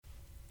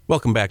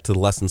Welcome back to the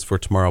Lessons for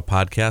Tomorrow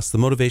podcast, the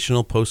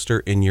motivational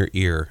poster in your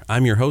ear.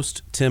 I'm your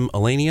host, Tim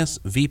Elanius,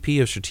 VP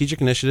of Strategic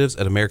Initiatives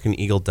at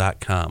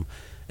AmericanEagle.com.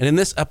 And in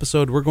this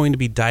episode, we're going to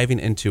be diving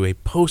into a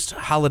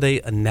post-holiday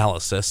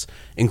analysis,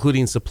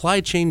 including supply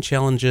chain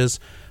challenges,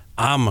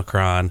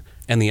 Omicron,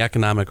 and the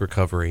economic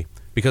recovery.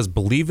 Because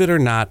believe it or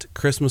not,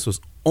 Christmas was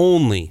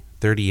only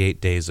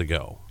 38 days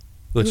ago.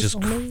 Which is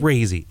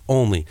crazy,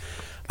 only.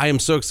 I am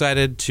so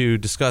excited to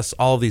discuss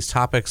all of these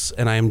topics,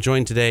 and I am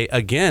joined today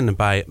again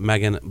by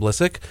Megan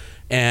Blisick,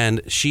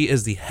 and she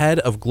is the head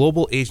of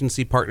Global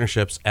Agency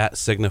Partnerships at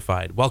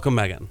Signifyd. Welcome,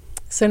 Megan.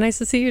 So nice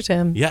to see you,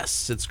 Tim.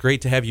 Yes, it's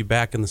great to have you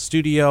back in the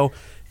studio.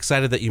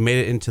 Excited that you made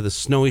it into the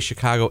snowy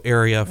Chicago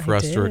area for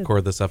us to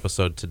record this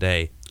episode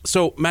today.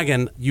 So,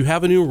 Megan, you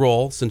have a new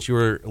role since you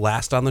were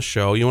last on the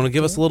show. You want to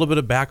give us a little bit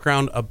of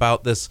background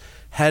about this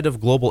head of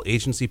global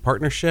agency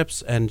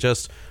partnerships and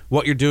just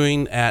what you're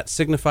doing at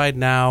Signifyd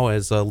now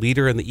as a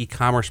leader in the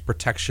e-commerce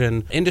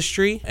protection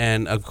industry.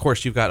 And, of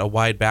course, you've got a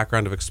wide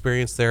background of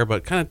experience there,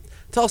 but kind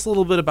of tell us a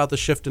little bit about the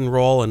shift in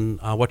role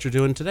and what you're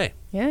doing today.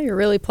 Yeah, you're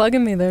really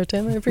plugging me there,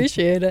 Tim. I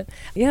appreciate it.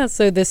 Yeah,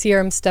 so this year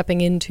I'm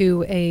stepping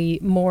into a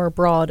more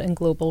broad and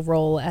global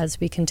role as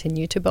we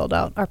continue to build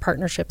out our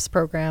partnerships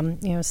program.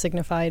 You know,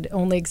 Signifyd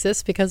only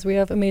exists because we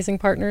have amazing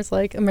partners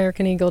like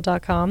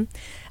AmericanEagle.com.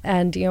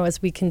 And, you know,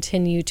 as we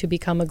continue to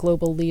become a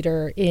global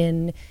leader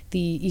in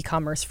the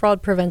e-commerce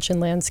fraud prevention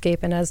landscape,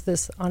 and as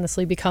this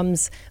honestly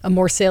becomes a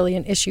more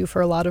salient issue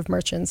for a lot of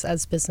merchants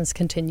as business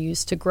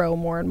continues to grow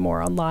more and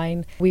more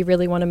online, we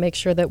really want to make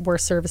sure that we're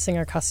servicing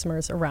our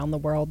customers around the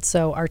world.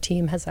 So our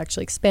team has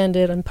actually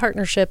expanded on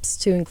partnerships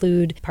to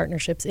include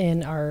partnerships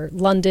in our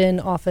London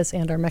office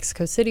and our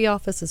Mexico City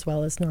office, as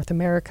well as North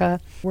America.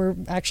 We're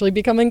actually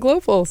becoming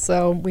global,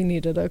 so we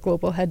needed a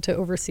global head to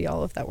oversee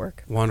all of that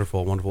work.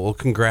 Wonderful, wonderful. Well,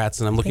 congrats,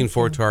 and I'm looking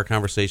forward to our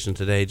conversation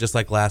today. Just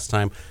like last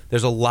time,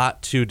 there's a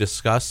lot to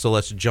discuss, so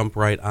let's jump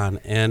right on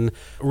in.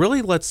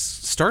 Really, let's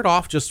start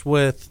off just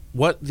with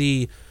what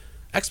the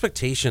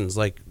expectations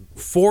like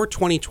for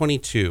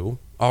 2022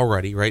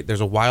 already, right?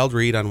 There's a wild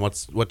read on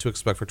what to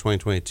expect for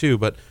 2022,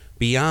 but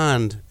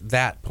beyond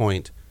that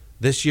point,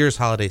 this year's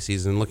holiday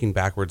season, looking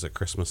backwards at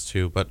Christmas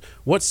too, but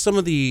what's some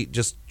of the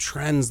just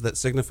trends that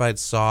Signifyd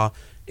saw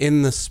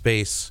in the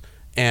space,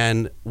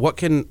 and what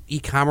can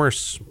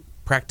e-commerce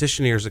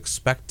practitioners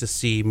expect to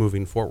see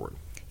moving forward?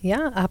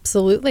 Yeah,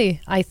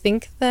 absolutely. I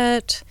think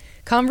that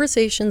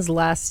conversations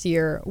last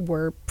year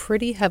were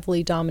pretty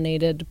heavily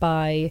dominated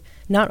by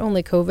not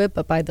only COVID,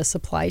 but by the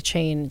supply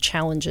chain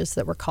challenges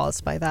that were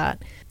caused by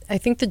that. I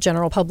think the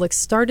general public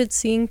started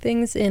seeing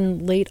things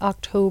in late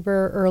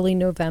October, early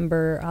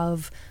November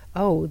of,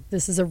 oh,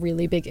 this is a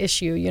really big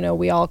issue. You know,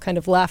 we all kind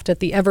of laughed at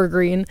the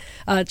evergreen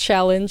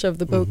challenge of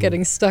the boat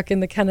getting stuck in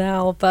the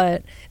canal.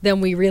 But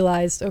then we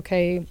realized,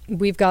 okay,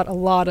 we've got a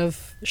lot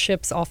of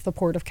ships off the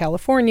port of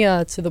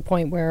California to the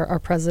point where our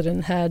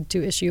president had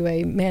to issue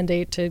a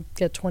mandate to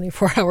get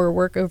 24-hour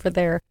work over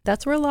there.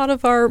 That's where a lot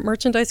of our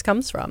merchandise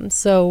comes from.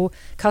 So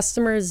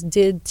customers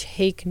did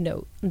take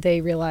note.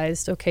 They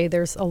realized, okay,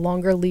 there's a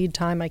longer lead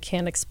time. I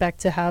can't expect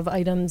to have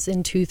items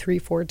in 2, 3,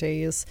 4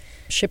 days.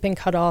 Shipping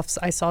cutoffs,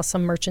 I saw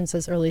some merchants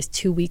as early as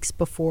 2 weeks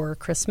before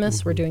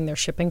Christmas were doing their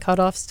shipping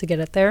cutoffs to get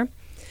it there.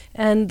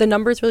 And the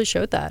numbers really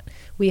showed that.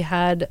 We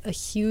had a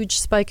huge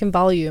spike in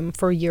volume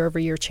for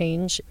year-over-year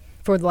change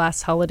for the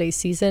last holiday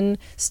season,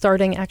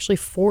 starting actually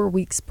 4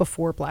 weeks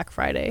before Black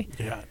Friday.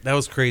 Yeah, that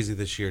was crazy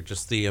this year.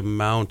 Just the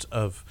amount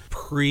of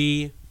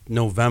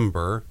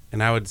pre-November,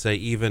 and I would say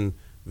even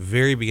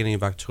very beginning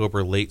of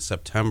October, late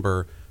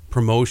September,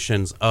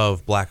 promotions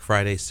of Black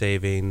Friday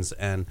savings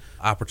and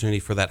opportunity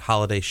for that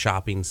holiday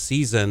shopping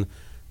season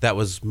that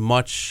was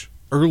much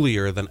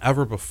earlier than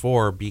ever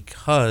before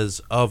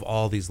because of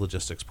all these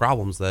logistics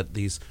problems that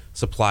these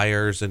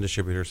suppliers and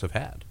distributors have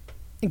had.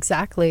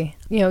 Exactly.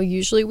 You know,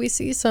 usually we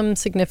see some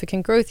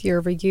significant growth year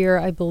over year.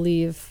 I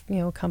believe, you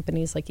know,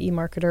 companies like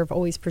eMarketer have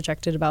always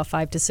projected about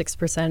 5 to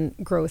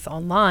 6% growth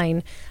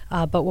online.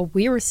 But what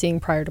we were seeing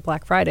prior to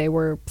Black Friday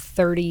were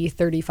 30,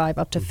 35,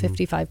 up to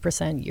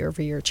 55% year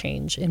over year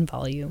change in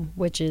volume,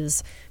 which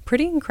is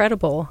pretty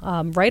incredible.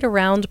 Right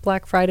around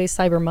Black Friday,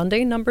 Cyber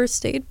Monday, numbers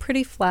stayed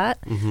pretty flat.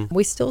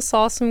 We still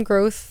saw some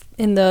growth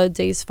in the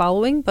days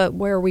following, but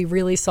where we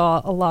really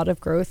saw a lot of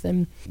growth,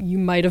 and you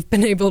might have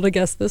been able to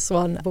guess this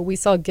one, but we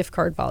saw gift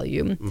card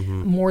volume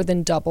more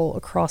than double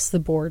across the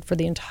board for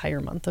the entire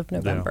month of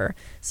November.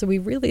 Yeah. So we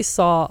really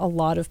saw a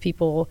lot of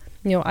people,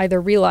 you know,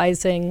 either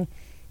realizing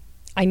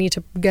I need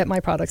to get my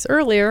products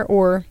earlier,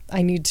 or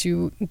I need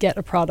to get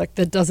a product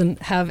that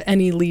doesn't have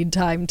any lead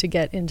time to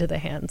get into the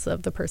hands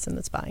of the person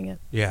that's buying it.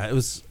 Yeah, it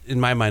was, in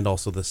my mind,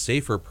 also the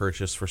safer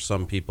purchase for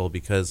some people,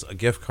 because a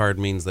gift card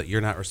means that you're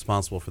not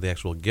responsible for the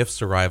actual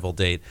gift's arrival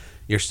date.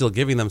 You're still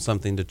giving them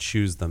something to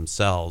choose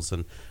themselves.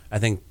 And I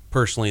think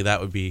personally that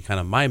would be kind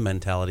of my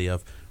mentality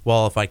of,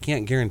 well, if I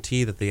can't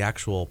guarantee that the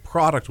actual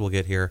product will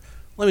get here,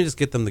 let me just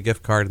get them the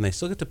gift card and they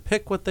still get to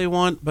pick what they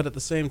want, but at the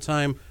same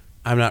time,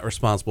 I'm not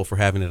responsible for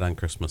having it on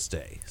Christmas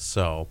Day,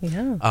 so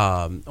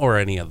or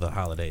any of the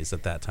holidays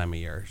at that time of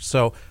year.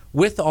 So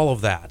with all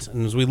of that,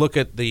 and as we look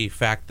at the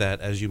fact that,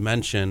 as you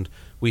mentioned,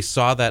 we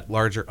saw that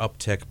larger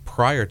uptick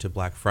prior to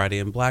Black Friday,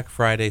 and Black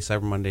Friday,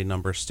 Cyber Monday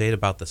numbers stayed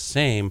about the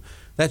same.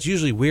 That's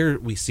usually where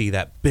we see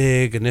that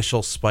big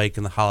initial spike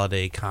in the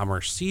holiday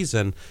commerce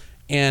season.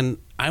 And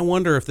I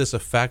wonder if this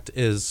effect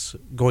is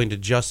going to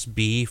just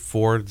be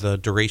for the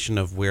duration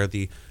of where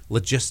the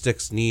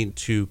logistics need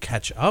to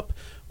catch up,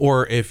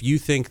 or if you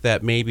think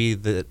that maybe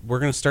that we're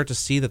going to start to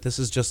see that this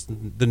is just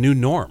the new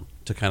norm,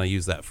 to kind of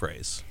use that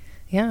phrase.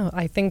 Yeah,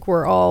 I think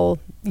we're all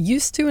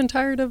used to and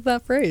tired of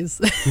that phrase.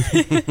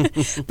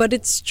 But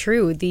it's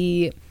true.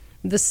 The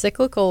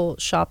cyclical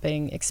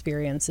shopping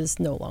experience is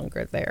no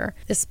longer there,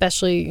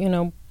 especially,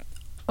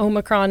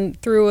 Omicron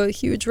threw a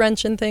huge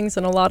wrench in things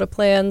and a lot of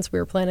plans. We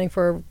were planning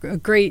for a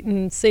great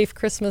and safe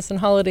Christmas and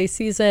holiday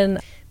season.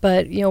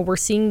 But, we're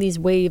seeing these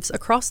waves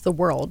across the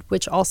world,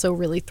 which also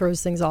really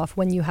throws things off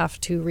when you have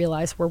to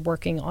realize we're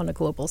working on a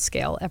global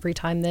scale. Every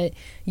time that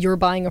you're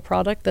buying a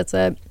product that's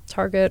at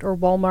Target or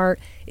Walmart,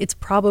 it's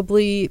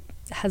probably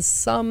has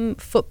some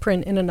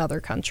footprint in another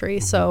country.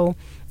 Mm-hmm. So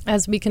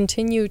as we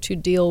continue to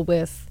deal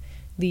with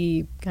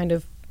the kind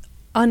of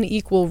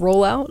unequal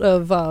rollout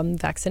of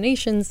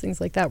vaccinations, things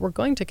like that, we're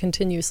going to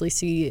continuously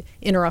see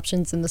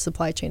interruptions in the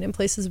supply chain in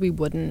places we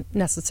wouldn't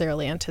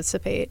necessarily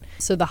anticipate.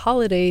 So the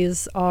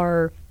holidays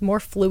are more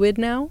fluid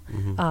now.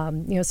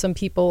 Mm-hmm. Some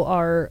people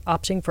are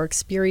opting for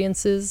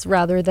experiences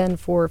rather than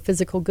for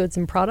physical goods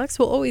and products.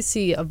 We'll always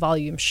see a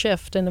volume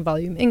shift and a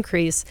volume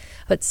increase,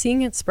 but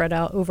seeing it spread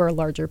out over a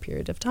larger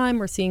period of time,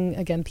 we're seeing,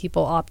 again,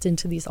 people opt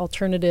into these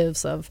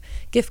alternatives of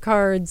gift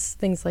cards,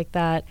 things like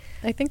that.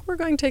 I think we're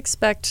going to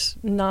expect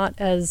not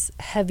as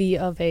heavy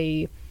of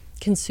a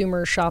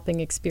consumer shopping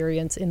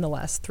experience in the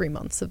last 3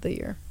 months of the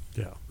year.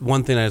 Yeah.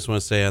 One thing I just want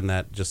to say on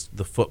that, just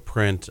the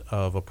footprint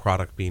of a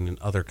product being in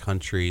other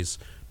countries.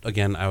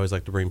 Again, I always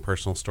like to bring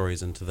personal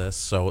stories into this.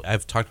 So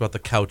I've talked about the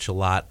couch a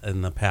lot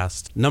in the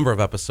past number of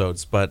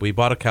episodes, but we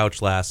bought a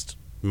couch last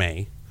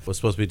May. It was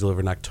supposed to be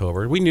delivered in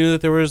October. We knew that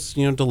there was,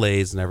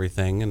 delays and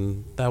everything,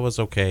 and that was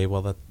okay.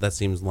 Well, that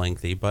seems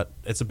lengthy, but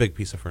it's a big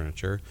piece of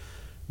furniture.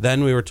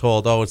 Then we were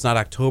told, it's not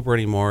October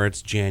anymore,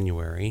 it's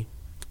January.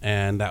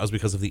 And that was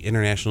because of the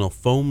international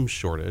foam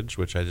shortage,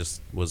 which I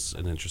just was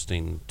an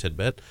interesting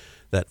tidbit,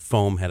 that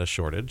foam had a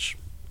shortage.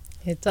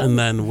 It does. And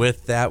then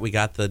with that, we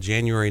got the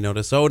January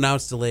notice, now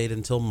it's delayed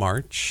until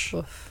March.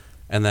 Oof.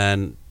 And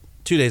then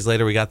 2 days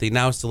later, we got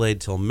now it's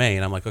delayed till May.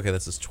 And I'm like, okay,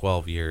 this is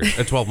 12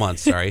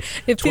 months, sorry.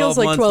 It feels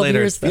like 12 later,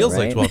 years, it feels though,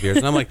 right? like 12 years.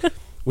 And I'm like,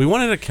 we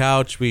wanted a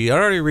couch. We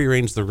already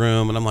rearranged the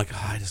room. And I'm like,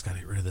 I just got to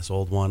get rid of this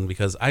old one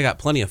because I got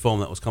plenty of foam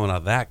that was coming out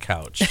of that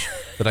couch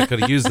that I could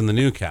have used in the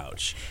new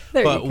couch.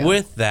 But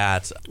with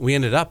that, we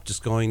ended up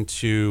just going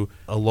to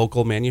a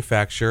local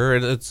manufacturer.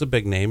 It's a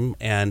big name.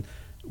 And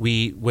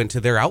we went to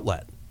their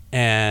outlet.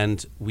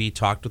 And we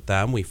talked with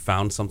them. We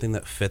found something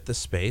that fit the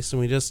space.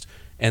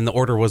 And the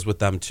order was with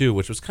them too,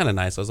 which was kind of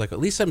nice. I was like, at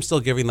least I'm still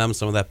giving them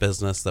some of that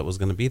business that was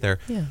going to be there.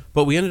 Yeah.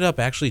 But we ended up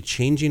actually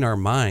changing our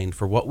mind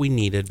for what we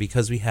needed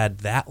because we had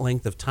that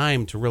length of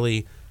time to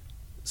really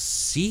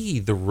see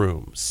the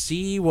room,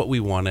 see what we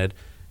wanted,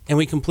 and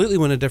we completely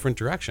went a different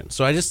direction.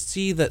 So I just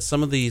see that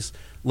some of these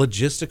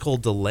logistical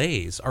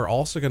delays are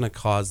also going to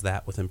cause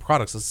that within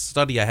products. It's a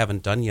study I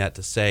haven't done yet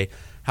to say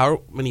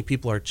how many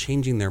people are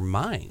changing their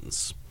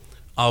minds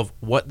of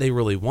what they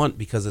really want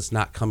because it's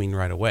not coming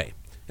right away.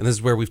 And this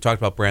is where we've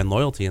talked about brand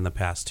loyalty in the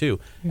past too,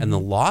 mm-hmm. and the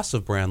loss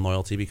of brand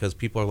loyalty because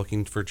people are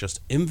looking for just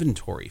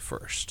inventory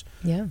first.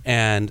 Yeah.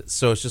 And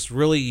so it's just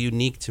really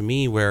unique to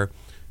me where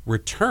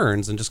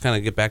returns, and just kind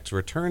of get back to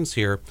returns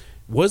here,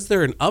 was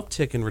there an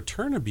uptick in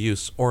return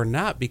abuse or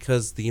not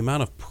because the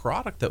amount of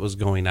product that was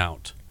going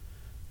out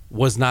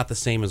was not the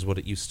same as what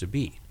it used to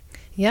be?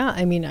 Yeah,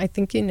 I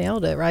think you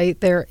nailed it, right?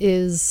 There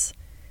is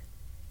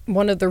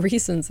one of the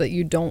reasons that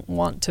you don't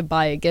want to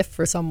buy a gift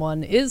for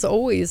someone is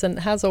always and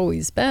has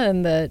always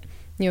been that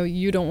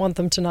you don't want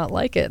them to not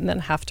like it and then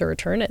have to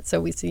return it.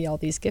 So we see all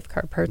these gift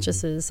card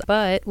purchases, mm-hmm.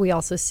 but we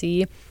also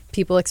see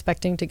people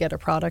expecting to get a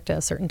product at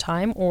a certain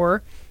time,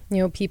 or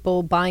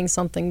people buying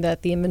something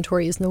that the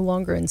inventory is no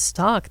longer in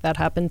stock. That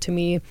happened to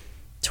me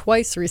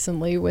twice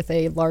recently with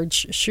a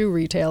large shoe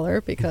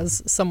retailer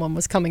because someone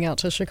was coming out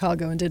to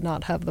Chicago and did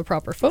not have the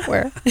proper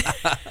footwear.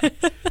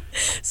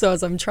 So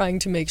as I'm trying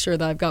to make sure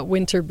that I've got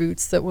winter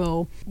boots that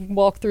will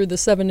walk through the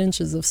 7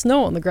 inches of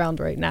snow on the ground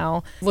right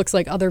now, looks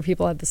like other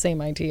people had the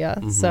same idea.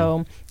 Mm-hmm.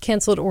 So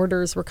canceled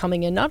orders were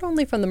coming in not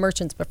only from the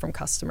merchants but from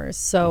customers.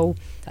 So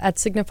at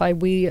Signify,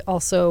 we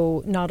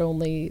also not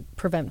only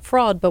prevent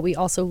fraud, but we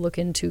also look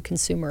into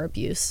consumer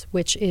abuse,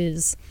 which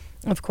is,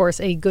 of course,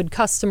 a good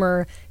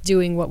customer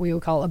doing what we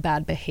would call a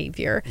bad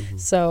behavior. Mm-hmm.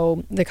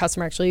 So the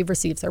customer actually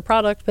receives their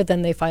product, but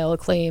then they file a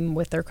claim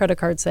with their credit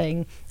card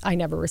saying, I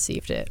never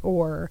received it,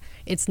 or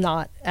it's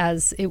not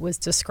as it was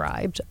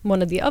described.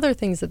 One of the other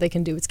things that they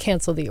can do is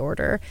cancel the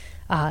order.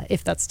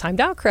 If that's timed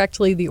out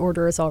correctly, the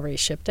order is already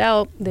shipped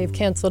out. They've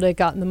canceled it,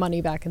 gotten the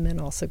money back, and then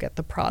also get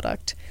the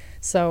product.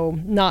 So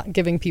not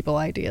giving people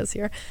ideas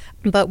here.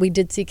 But we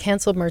did see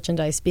canceled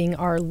merchandise being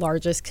our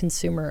largest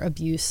consumer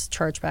abuse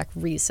chargeback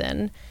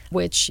reason,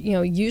 which,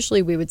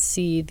 usually we would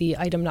see the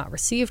item not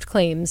received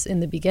claims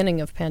in the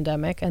beginning of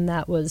pandemic, and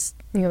that was,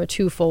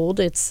 twofold.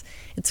 It's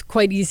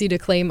quite easy to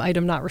claim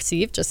item not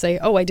received, just say,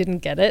 oh, I didn't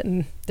get it,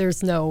 and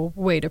there's no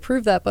way to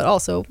prove that. But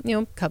also,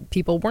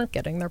 people weren't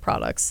getting their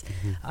products.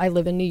 Mm-hmm. I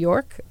live in New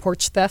York.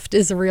 Porch theft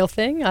is a real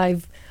thing.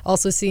 I've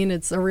also seen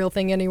it's a real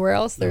thing anywhere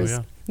else.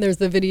 There's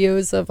the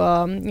videos of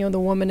the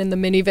woman in the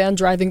minivan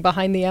driving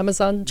behind the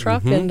Amazon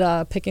truck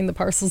and picking the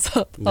parcels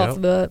up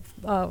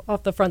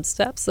off the front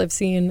steps. I've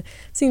seen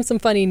some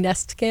funny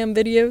Nest Cam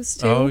videos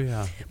too,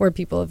 where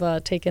people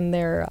have taken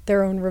their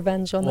own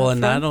revenge on that. Well,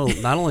 and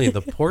not only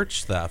the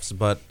porch thefts,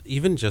 but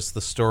even just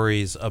the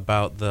stories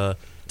about the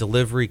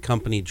delivery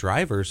company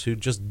drivers who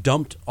just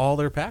dumped all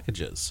their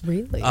packages.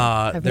 Really?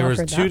 There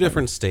was two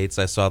different states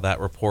I saw that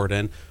report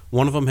in.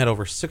 One of them had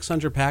over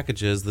 600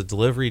 packages. The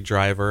delivery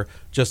driver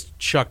just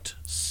chucked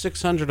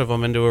 600 of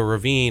them into a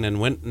ravine and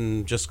went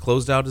and just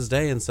closed out his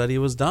day and said he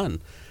was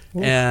done.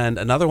 Oof. And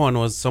another one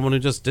was someone who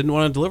just didn't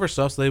want to deliver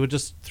stuff, so they would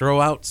just throw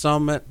out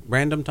some at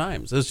random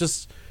times.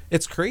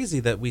 It's crazy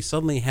that we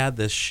suddenly had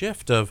this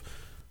shift of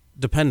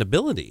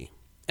dependability.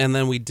 And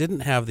then we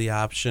didn't have the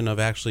option of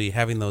actually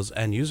having those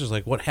end users.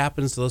 Like, what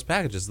happens to those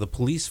packages? The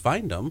police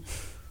find them.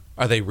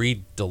 Are they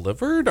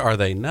re-delivered? Are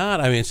they not?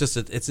 I mean,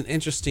 it's an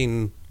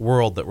interesting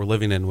world that we're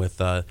living in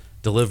with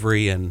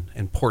delivery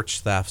and porch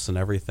thefts and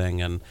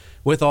everything. And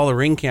with all the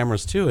Ring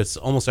cameras, too, it's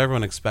almost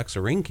everyone expects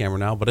a Ring camera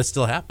now, but it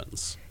still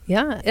happens.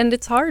 Yeah, and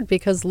it's hard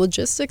because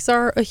logistics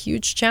are a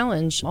huge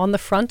challenge. On the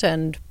front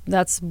end,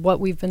 that's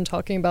what we've been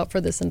talking about for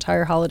this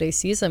entire holiday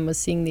season, was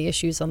seeing the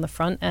issues on the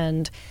front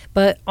end.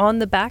 But on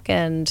the back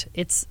end,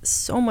 it's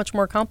so much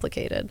more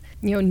complicated.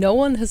 No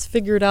one has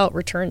figured out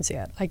returns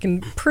yet. I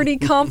can pretty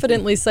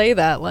confidently say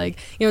that. Like,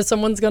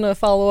 someone's going to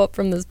follow up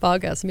from this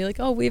podcast and be like,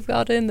 oh, we've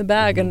got it in the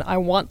bag, and I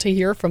want to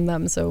hear from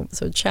them. So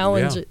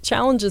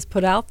challenge is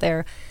put out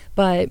there.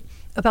 But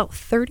about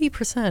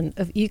 30%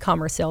 of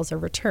e-commerce sales are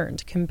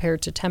returned compared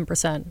to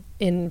 10%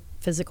 in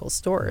physical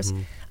stores.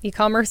 Mm-hmm.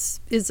 E-commerce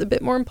is a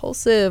bit more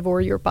impulsive,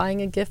 or you're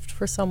buying a gift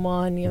for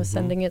someone,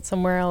 sending it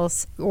somewhere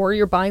else, or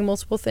you're buying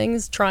multiple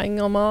things, trying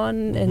them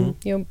on,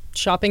 and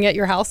shopping at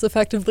your house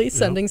effectively,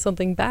 sending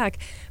something back.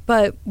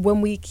 But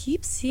when we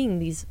keep seeing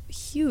these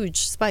huge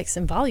spikes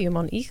in volume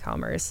on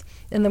e-commerce,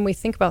 and then we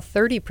think about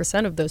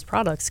 30% of those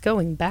products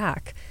going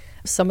back,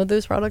 some of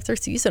those products are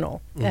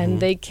seasonal and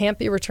they can't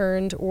be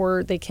returned,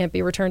 or they can't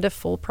be returned at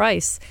full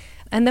price.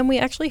 And then we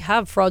actually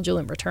have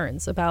fraudulent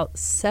returns. About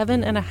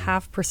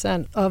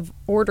 7.5% of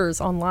orders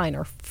online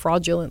are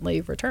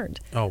fraudulently returned.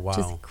 Oh, wow.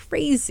 Which is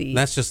crazy. And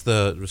that's just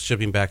the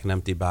shipping back an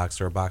empty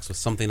box or a box with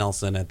something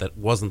else in it that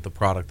wasn't the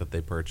product that they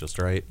purchased,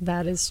 right?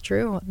 That is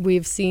true.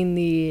 We've seen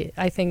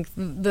I think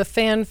the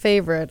fan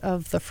favorite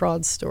of the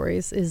fraud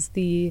stories is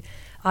the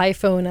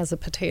iPhone as a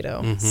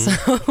potato.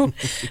 So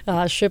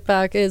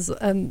shipback is,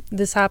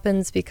 this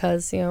happens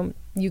because,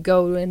 you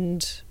go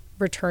and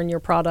return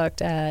your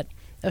product at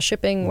a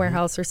shipping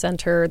warehouse or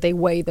center. They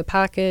weigh the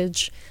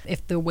package.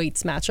 If the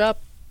weights match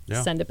up,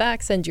 send it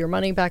back, send your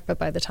money back. But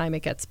by the time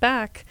it gets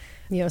back,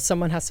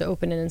 someone has to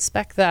open and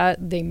inspect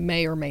that. They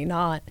may or may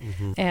not.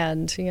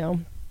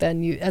 And,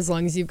 then as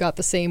long as you've got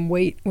the same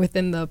weight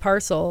within the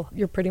parcel,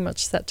 you're pretty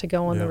much set to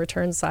go on the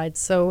return side.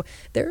 So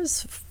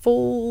there's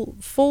full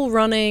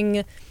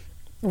running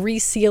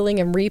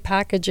resealing and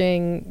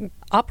repackaging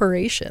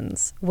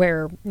operations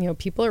where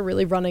people are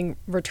really running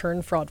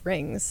return fraud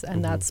rings,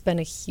 and that's been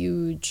a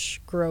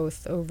huge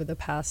growth over the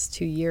past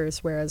 2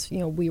 years, whereas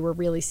we were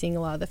really seeing a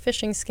lot of the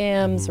phishing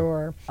scams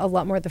or a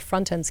lot more of the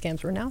front end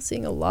scams. We're now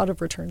seeing a lot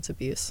of returns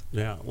abuse.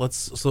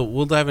 So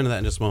we'll dive into that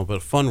in just a moment, but a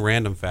fun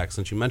random fact,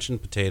 since you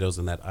mentioned potatoes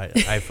in that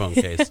iPhone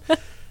case.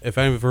 If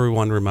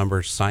everyone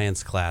remembers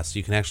science class,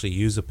 you can actually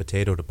use a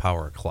potato to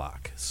power a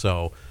clock.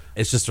 So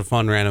it's just a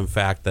fun random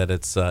fact that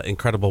it's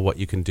incredible what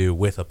you can do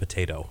with a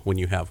potato when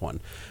you have one.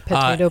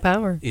 Potato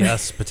power.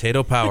 Yes,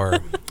 potato power.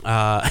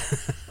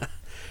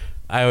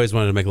 I always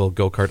wanted to make a little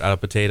go-kart out of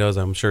potatoes.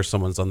 I'm sure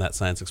someone's done that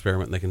science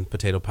experiment and they can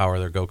potato power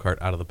their go-kart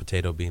out of the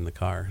potato being the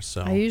car.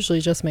 So I usually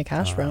just make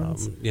hash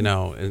browns.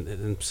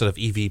 Instead of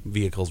EV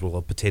vehicles, we'll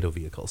have potato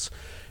vehicles.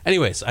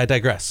 Anyways, I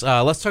digress.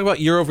 Let's talk about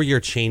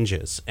year-over-year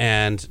changes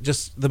and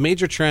just the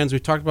major trends. We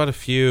talked about a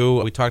few.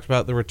 We talked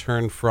about the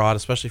return fraud,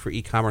 especially for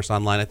e-commerce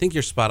online. I think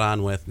you're spot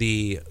on with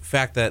the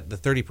fact that the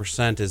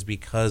 30% is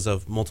because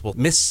of multiple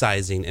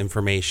missizing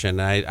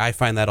information. I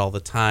find that all the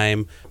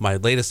time. My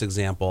latest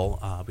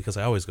example, because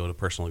I always go to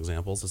personal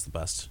examples, is the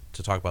best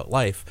to talk about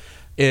life,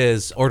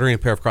 is ordering a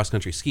pair of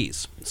cross-country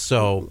skis.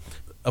 So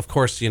of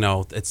course,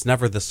 it's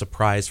never the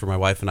surprise for my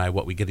wife and I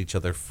what we get each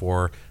other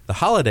for the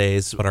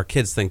holidays, but our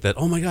kids think that,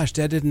 oh my gosh,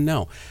 Dad didn't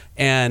know.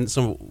 And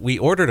so we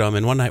ordered them,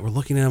 and one night we're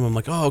looking at them, I'm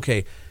like, oh,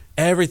 okay,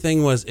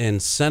 everything was in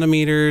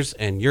centimeters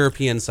and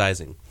European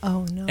sizing.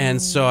 Oh, no.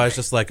 And so I was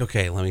just like,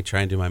 okay, let me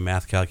try and do my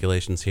math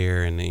calculations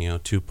here, and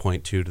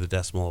 2.2 to the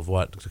decimal of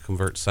what to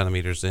convert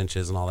centimeters to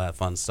inches and all that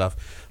fun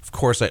stuff. Of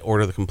course, I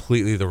ordered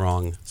completely the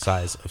wrong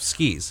size of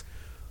skis.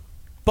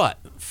 But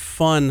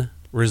fun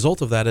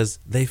result of that is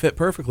they fit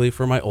perfectly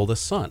for my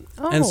oldest son.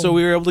 And so Oh.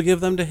 we were able to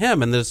give them to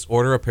him and just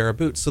order a pair of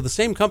boots. So the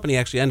same company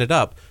actually ended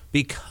up,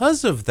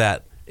 because of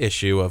that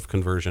issue of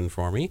conversion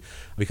for me,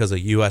 because a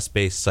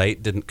US-based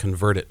site didn't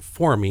convert it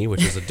for me,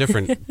 which is a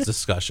different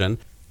discussion,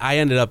 I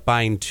ended up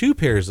buying 2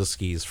 pairs of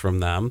skis from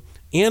them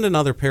and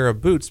another pair of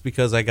boots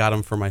because I got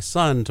them for my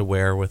son to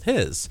wear with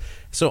his.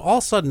 So all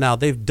of a sudden now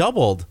they've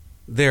doubled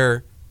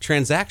their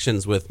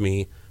transactions with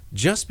me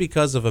just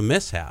because of a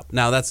mishap.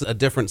 Now, that's a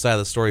different side of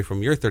the story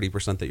from your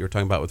 30% that you were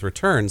talking about with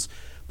returns,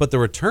 but the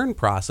return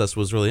process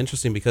was really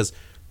interesting because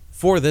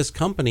for this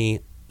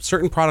company,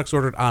 certain products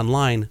ordered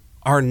online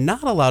are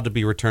not allowed to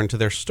be returned to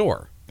their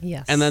store.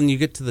 Yes. And then you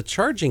get to the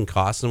charging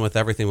costs, and with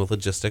everything with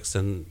logistics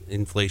and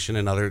inflation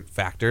and other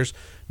factors,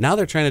 now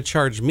they're trying to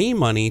charge me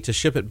money to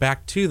ship it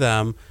back to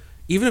them,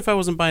 even if I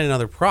wasn't buying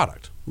another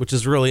product, which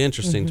is really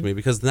interesting to me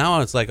because now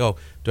it's like, oh,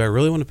 do I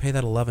really want to pay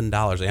that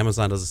 $11?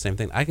 Amazon does the same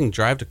thing. I can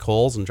drive to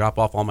Kohl's and drop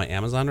off all my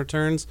Amazon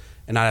returns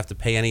and not have to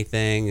pay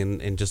anything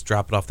and just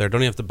drop it off there.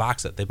 Don't even have to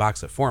box it. They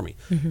box it for me.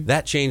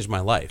 That changed my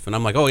life. And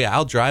I'm like, oh, yeah,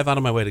 I'll drive out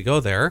of my way to go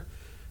there.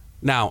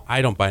 Now,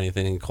 I don't buy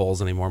anything in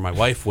Kohl's anymore. My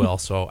wife will,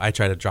 so I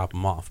try to drop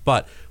them off.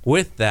 But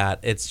with that,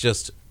 it's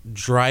just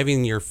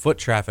driving your foot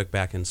traffic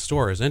back in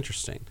store is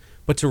interesting.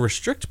 But to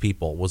restrict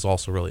people was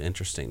also really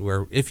interesting,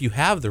 where if you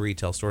have the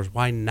retail stores,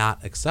 why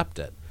not accept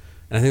it?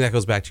 And I think that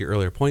goes back to your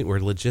earlier point where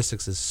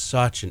logistics is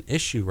such an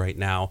issue right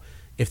now.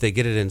 If they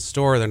get it in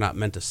store, they're not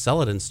meant to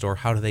sell it in store.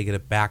 How do they get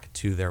it back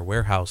to their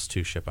warehouse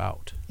to ship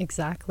out?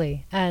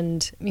 Exactly.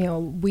 And,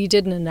 we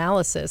did an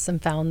analysis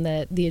and found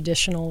that the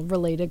additional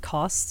related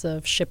costs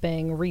of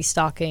shipping,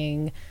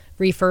 restocking,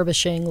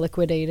 refurbishing,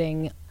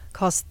 liquidating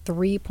cost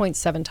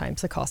 3.7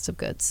 times the cost of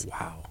goods.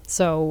 Wow.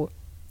 So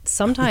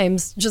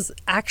sometimes just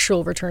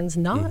actual returns,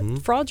 not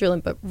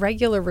fraudulent, but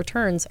regular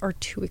returns are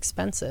too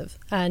expensive.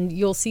 And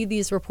you'll see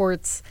these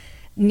reports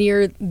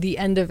near the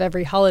end of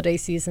every holiday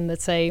season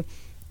that say,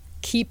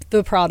 keep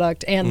the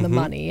product and the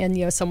money.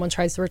 And, someone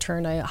tries to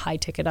return a high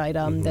ticket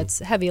item that's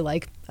heavy,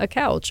 like a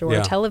couch or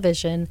a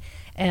television,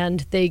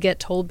 and they get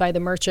told by the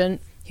merchant,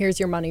 here's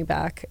your money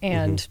back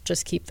and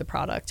just keep the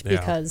product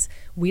because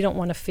we don't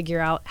want to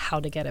figure out how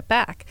to get it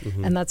back.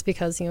 And that's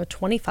because,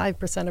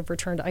 25% of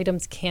returned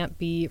items can't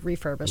be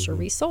refurbished or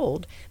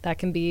resold. That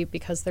can be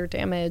because they're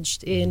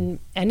damaged in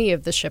any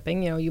of the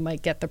shipping. You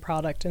might get the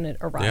product and it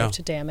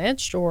arrived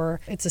damaged,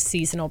 or it's a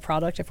seasonal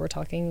product if we're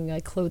talking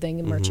like clothing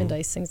and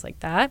merchandise, things like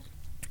that.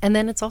 And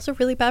then it's also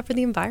really bad for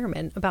the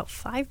environment. About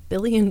 $5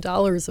 billion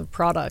of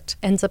product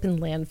ends up in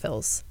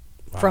landfills.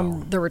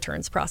 From the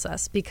returns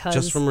process because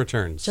Just from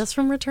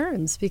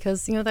returns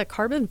because that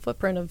carbon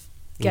footprint of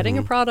getting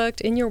a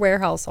product in your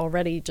warehouse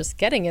already, just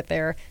getting it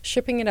there,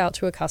 shipping it out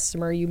to a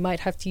customer. You might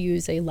have to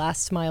use a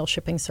last mile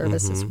shipping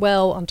service as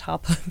well on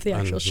top of the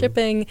actual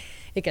shipping.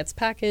 It gets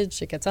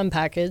packaged, it gets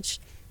unpackaged,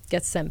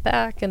 gets sent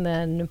back, and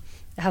then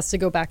it has to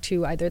go back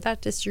to either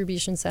that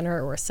distribution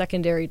center or a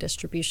secondary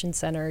distribution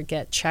center,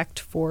 get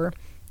checked for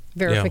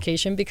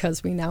verification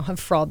because we now have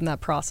fraud in that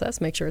process.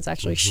 Make sure it's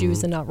actually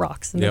shoes and not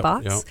rocks in the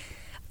box.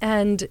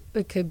 And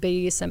it could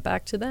be sent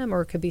back to them,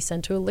 or it could be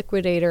sent to a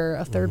liquidator,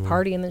 a third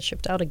party, and then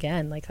shipped out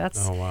again. Like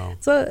that's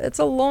it's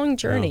a long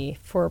journey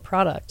for a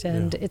product,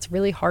 and it's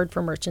really hard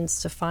for merchants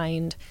to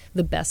find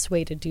the best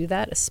way to do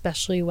that,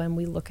 especially when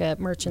we look at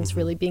merchants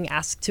really being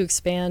asked to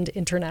expand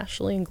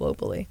internationally and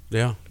globally.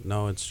 Yeah,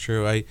 no, it's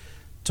true.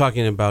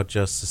 Talking about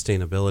just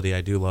sustainability,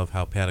 I do love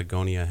how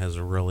Patagonia has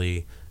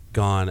really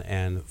gone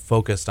and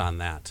focused on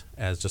that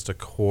as just a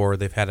core.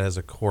 They've had it as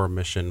a core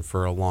mission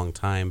for a long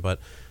time, but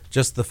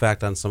just the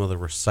fact on some of the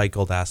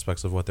recycled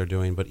aspects of what they're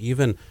doing, but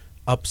even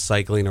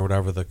upcycling or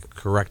whatever the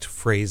correct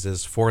phrase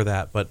is for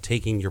that, but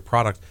taking your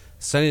product,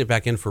 sending it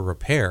back in for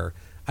repair.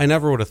 I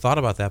never would have thought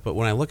about that, but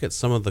when I look at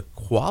some of the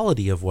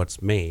quality of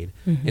what's made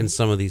in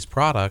some of these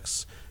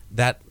products,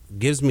 that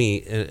gives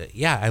me,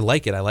 I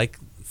like it. I like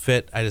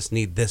fit. I just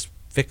need this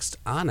fixed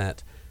on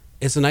it.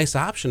 It's a nice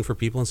option for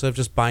people instead of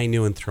just buying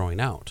new and throwing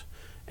out.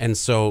 And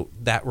so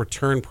that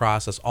return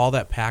process, all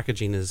that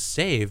packaging is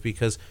saved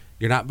because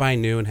you're not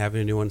buying new and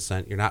having a new one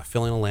sent. You're not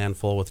filling a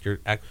landfill with your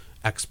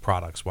X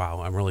products.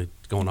 Wow, I'm really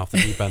going off the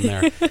deep end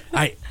there.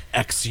 I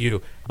X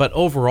you. But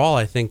overall,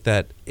 I think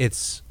that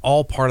it's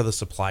all part of the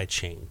supply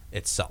chain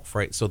itself,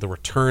 right? So the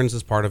returns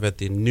is part of it.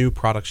 The new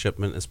product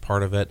shipment is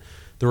part of it.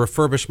 The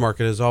refurbished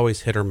market is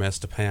always hit or miss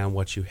depending on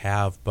what you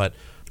have. But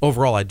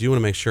overall, I do want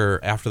to make sure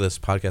after this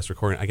podcast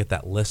recording, I get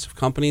that list of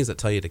companies that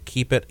tell you to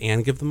keep it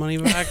and give the money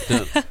back.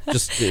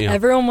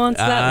 Everyone wants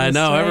that list. I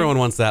know, right? everyone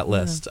wants that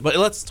list. But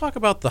let's talk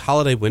about the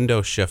holiday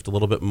window shift a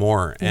little bit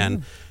more.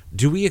 And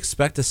do we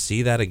expect to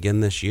see that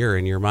again this year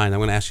in your mind? I'm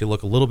going to ask you to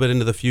look a little bit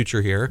into the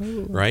future here,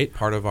 right?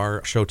 Part of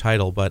our show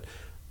title. But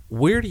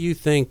where do you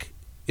think,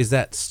 is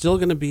that still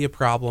going to be a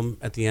problem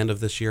at the end of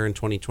this year in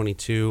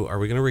 2022? Are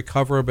we going to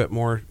recover a bit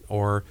more?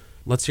 Or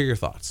let's hear your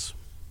thoughts.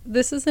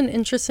 This is an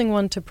interesting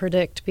one to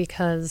predict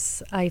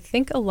because I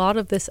think a lot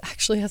of this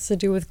actually has to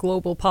do with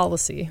global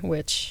policy,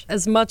 which,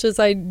 as much as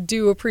I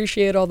do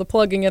appreciate all the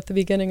plugging at the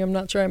beginning, I'm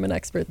not sure I'm an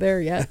expert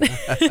there yet.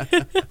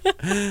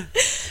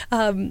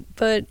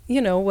 But,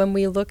 when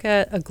we look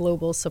at a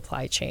global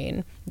supply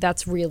chain,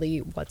 that's really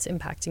what's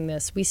impacting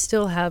this. We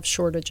still have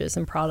shortages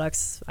in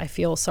products. I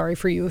feel sorry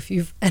for you if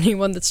you've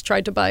anyone that's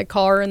tried to buy a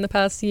car in the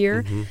past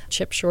year. Mm-hmm.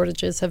 Chip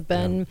shortages have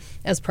been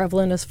as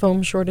prevalent as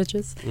foam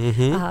shortages.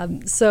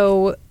 Mm-hmm.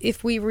 So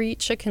if we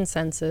reach a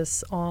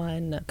consensus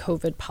on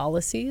COVID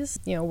policies,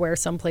 where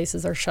some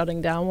places are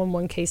shutting down when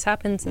one case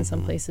happens and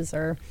some places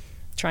are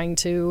trying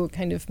to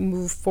kind of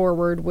move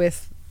forward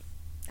with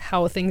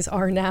how things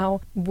are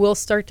now, we'll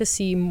start to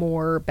see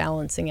more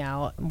balancing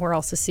out. We're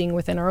also seeing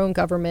within our own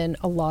government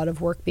a lot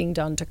of work being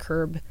done to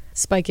curb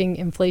spiking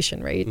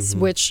inflation rates,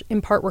 which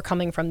in part were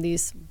coming from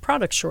these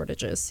product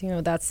shortages.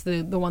 That's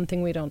the one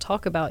thing we don't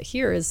talk about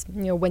here is,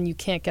 when you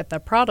can't get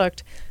that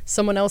product,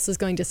 someone else is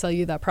going to sell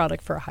you that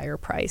product for a higher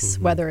price,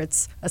 whether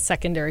it's a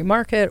secondary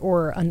market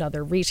or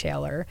another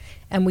retailer.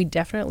 And we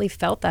definitely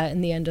felt that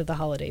in the end of the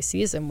holiday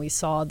season. We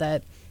saw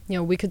that,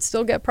 we could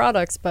still get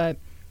products, but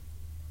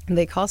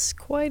they cost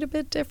quite a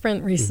bit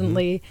different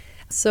recently.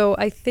 So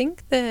I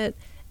think that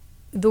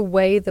the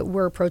way that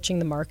we're approaching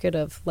the market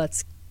of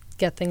let's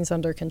get things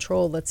under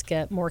control, let's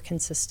get more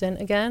consistent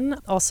again.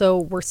 Also,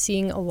 we're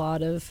seeing a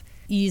lot of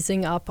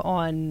easing up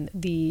on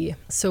the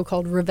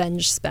so-called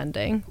revenge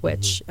spending,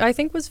 which I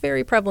think was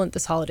very prevalent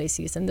this holiday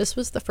season. This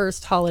was the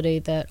first holiday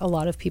that a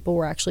lot of people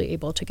were actually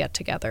able to get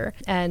together.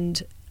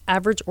 And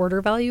average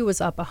order value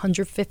was up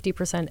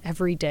 150%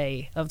 every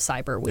day of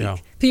Cyber Week. Yeah.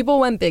 People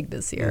went big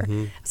this year.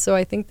 So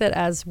I think that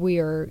as we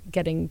are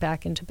getting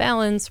back into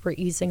balance, we're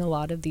easing a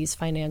lot of these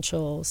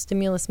financial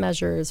stimulus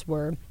measures.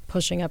 We're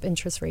pushing up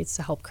interest rates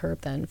to help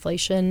curb the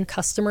inflation.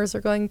 Customers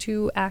are going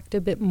to act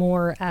a bit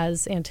more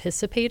as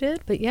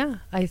anticipated. But yeah,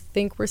 I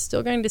think we're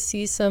still going to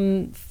see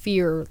some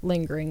fear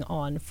lingering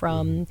on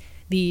from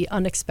the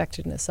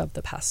unexpectedness of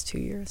the past 2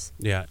 years.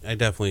 Yeah, I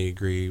definitely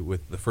agree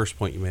with the first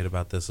point you made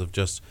about this of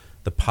just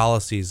the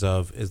policies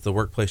of, is the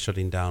workplace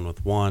shutting down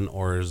with one,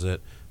 or is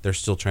it they're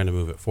still trying to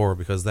move it forward?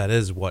 Because that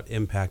is what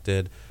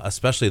impacted,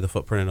 especially the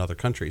footprint in other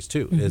countries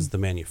too, is the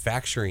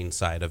manufacturing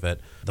side of it,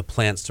 the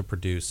plants to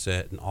produce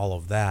it and all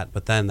of that.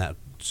 But then that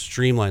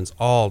streamlines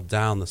all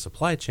down the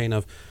supply chain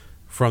of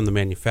from the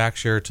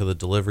manufacturer to the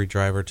delivery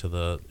driver to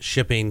the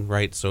shipping,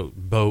 right? So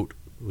boat,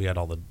 we had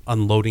all the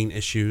unloading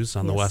issues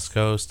on the West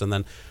Coast, and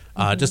then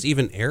just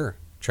even air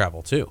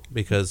travel too,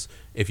 because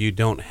if you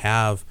don't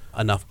have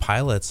enough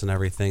pilots and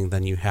everything,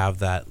 then you have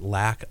that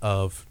lack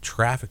of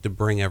traffic to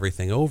bring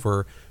everything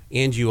over,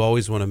 and you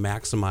always want to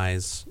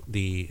maximize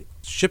the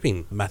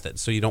shipping method.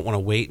 So you don't want to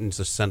wait and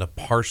just send a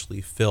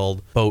partially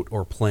filled boat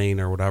or plane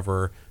or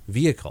whatever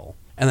vehicle.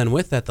 And then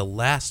with that, the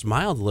last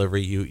mile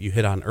delivery you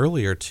hit on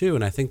earlier too,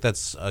 and I think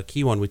that's a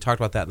key one. We talked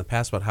about that in the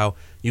past about how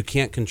you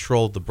can't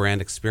control the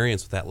brand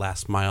experience with that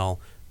last mile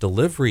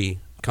delivery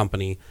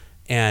company,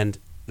 and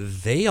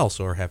they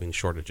also are having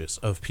shortages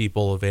of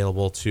people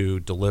available to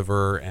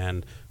deliver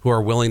and who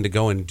are willing to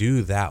go and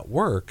do that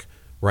work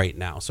right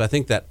now. So I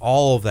think that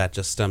all of that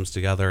just stems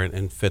together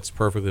and fits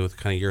perfectly with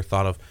kind of your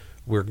thought of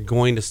we're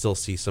going to still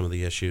see some of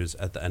the issues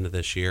at the end of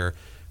this year,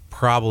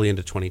 probably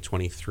into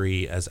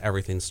 2023 as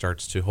everything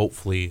starts to,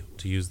 hopefully,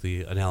 to use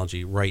the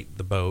analogy, right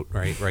the boat,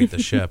 right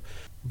the ship.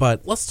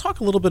 But let's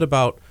talk a little bit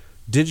about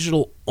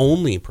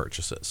digital-only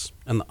purchases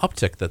and the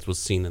uptick that was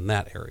seen in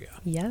that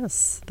area.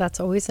 Yes, that's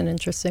always an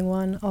interesting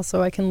one.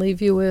 Also, I can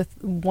leave you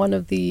with one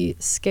of the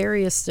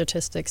scariest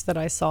statistics that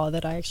I saw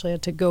that I actually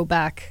had to go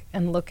back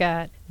and look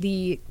at.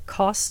 The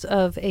cost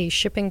of a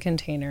shipping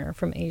container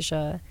from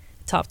Asia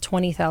topped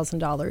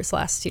 $20,000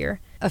 last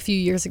year. A few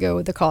years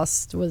ago, the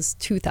cost was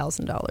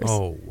 $2,000.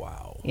 Oh,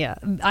 wow. Yeah,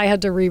 I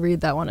had to reread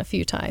that one a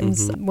few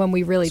times when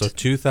we really... So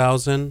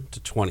 2,000 to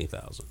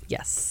 20,000.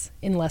 Yes,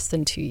 in less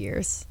than 2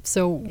 years.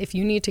 So if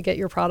you need to get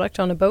your product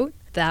on a boat,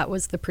 that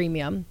was the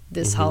premium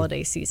this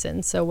holiday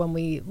season. So when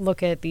we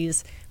look at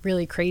these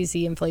really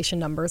crazy inflation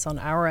numbers on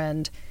our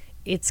end,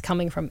 it's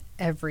coming from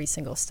every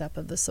single step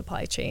of the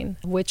supply chain,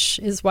 which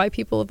is why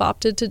people have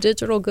opted to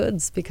digital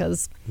goods,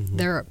 because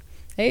they're...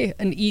 Hey,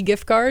 an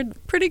e-gift card,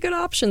 pretty good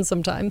option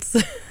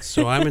sometimes.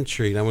 So I'm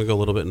intrigued. I'm going to go a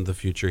little bit into the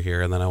future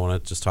here, and then I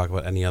want to just talk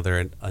about any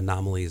other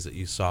anomalies that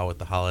you saw with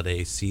the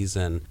holiday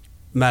season.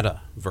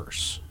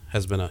 Metaverse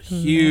has been a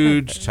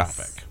huge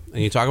topic.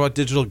 And you talk about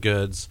digital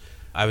goods.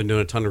 I've been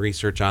doing a ton of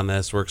research on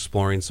this. We're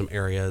exploring some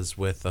areas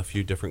with a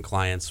few different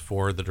clients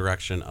for the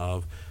direction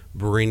of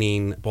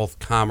bringing both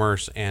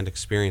commerce and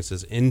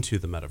experiences into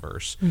the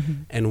metaverse.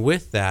 And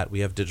with that,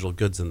 we have digital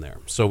goods in there.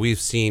 So we've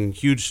seen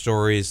huge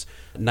stories.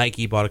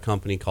 Nike bought a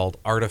company called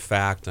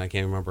Artifact, and I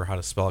can't remember how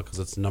to spell it because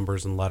it's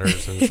numbers and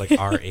letters, and it's like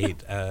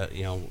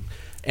R8,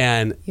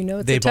 and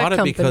it's they a tech bought it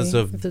company because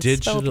of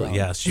digital.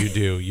 Yes, you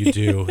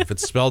do. If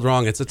it's spelled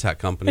wrong, it's a tech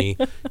company,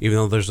 even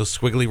though there's a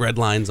squiggly red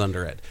lines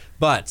under it.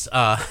 But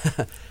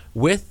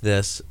with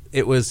this,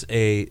 it was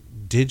a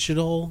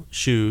digital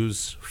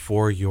shoes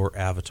for your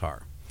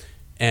avatar.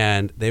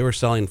 and they were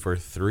selling for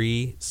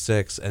 $3,000,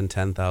 $6,000, and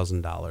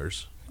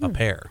 $10,000 a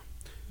pair,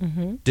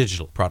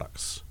 digital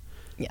products.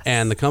 Yes.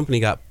 And the company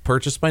got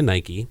purchased by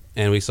Nike,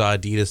 and we saw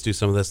Adidas do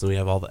some of this, and we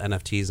have all the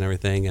NFTs and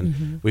everything,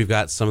 and we've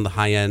got some of the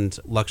high-end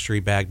luxury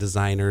bag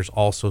designers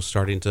also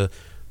starting to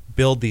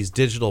build these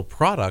digital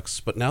products.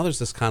 But now there's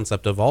this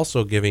concept of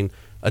also giving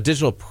a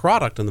digital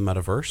product in the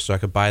metaverse, so I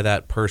could buy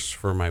that purse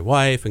for my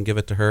wife and give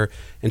it to her,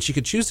 and she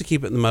could choose to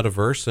keep it in the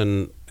metaverse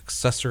and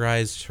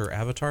accessorize her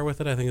avatar with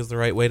it, I think is the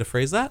right way to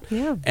phrase that.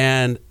 Yeah.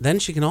 And then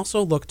she can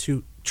also look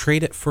to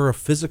trade it for a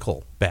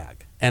physical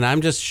bag. And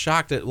I'm just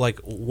shocked at, like,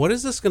 what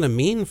is this going to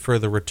mean for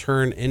the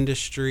return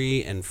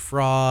industry and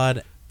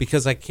fraud?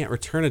 Because I can't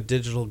return a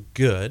digital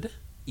good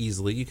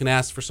easily. You can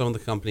ask for some of the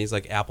companies,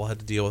 like Apple had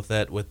to deal with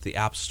it with the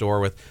App Store,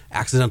 with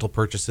accidental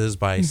purchases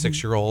by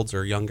 6-year-olds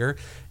or younger.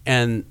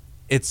 And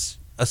it's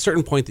a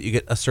certain point that you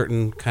get a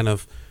certain kind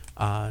of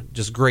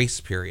just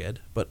grace period.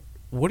 But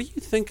what do you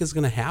think is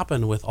going to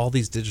happen with all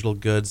these digital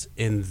goods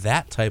in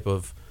that type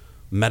of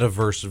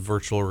metaverse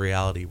virtual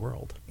reality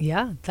world?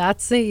 Yeah,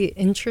 that's a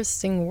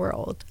interesting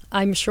world.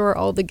 I'm sure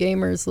all the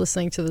gamers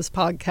listening to this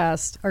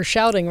podcast are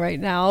shouting right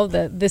now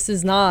that this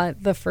is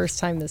not the first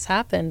time this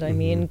happened. I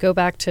mean, go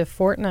back to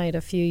Fortnite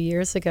a few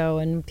years ago,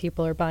 and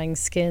people are buying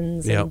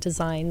skins and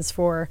designs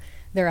for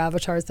their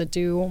avatars that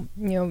do,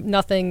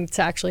 nothing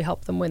to actually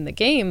help them win the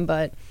game,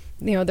 but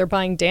they're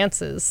buying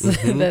dances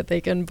that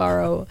they can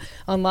borrow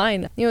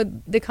online.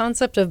 The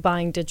concept of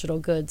buying digital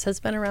goods has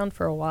been around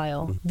for a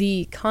while.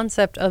 The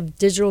concept of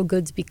digital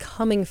goods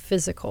becoming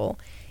physical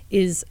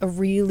is a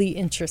really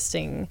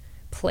interesting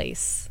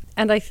place.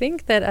 And I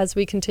think that as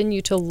we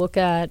continue to look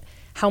at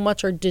how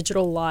much our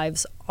digital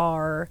lives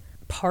are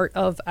part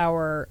of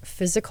our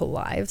physical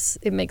lives,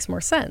 it makes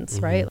more sense,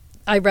 right?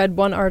 I read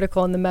one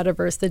article in the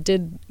metaverse that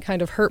did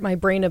kind of hurt my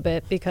brain a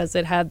bit, because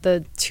it had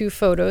the two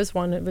photos,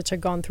 one which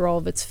had gone through all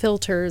of its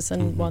filters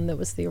and one that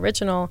was the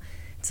original.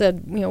 It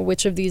said,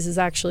 which of these is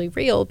actually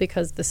real,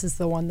 because this is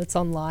the one that's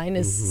online,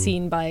 is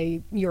seen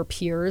by your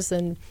peers,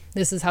 and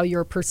this is how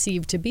you're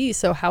perceived to be.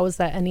 So how is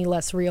that any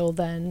less real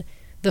than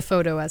the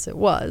photo as it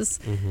was?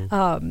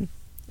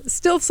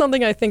 Still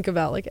something I think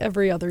about like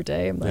every other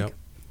day. I'm like,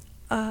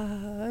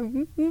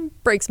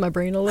 breaks my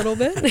brain a little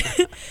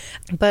bit.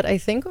 But I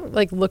think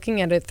like looking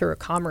at it through a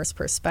commerce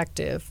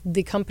perspective,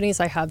 the companies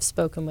I have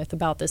spoken with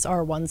about this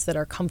are ones that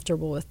are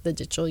comfortable with the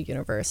digital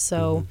universe.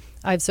 So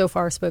I've so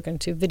far spoken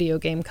to video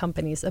game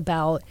companies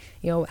about,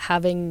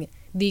 having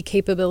the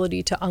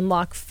capability to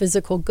unlock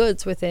physical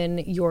goods within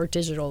your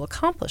digital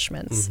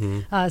accomplishments.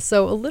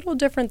 So a little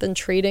different than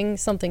trading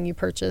something you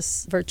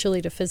purchase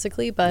virtually to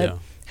physically, but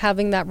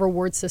having that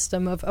reward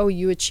system of, oh,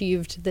 you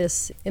achieved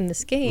this in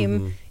this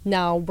game,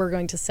 now we're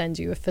going to send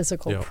you a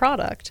physical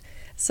product.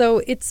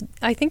 So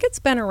I think it's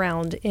been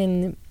around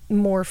in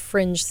more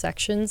fringe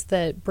sections,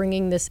 that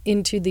bringing this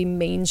into the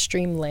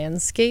mainstream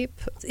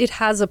landscape, it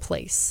has a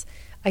place.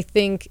 I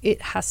think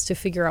it has to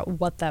figure out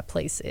what that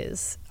place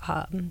is.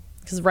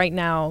 Because right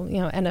now,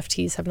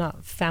 NFTs have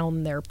not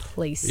found their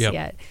place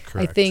yet.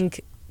 Correct. I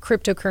think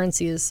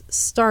cryptocurrency is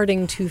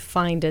starting to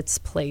find its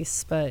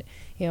place, but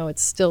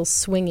it's still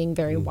swinging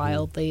very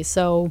wildly.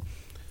 So,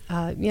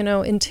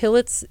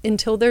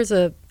 until there's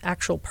a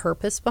actual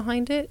purpose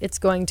behind it, it's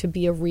going to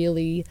be a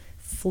really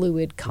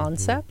fluid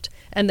concept.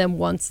 And then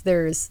once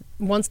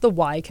the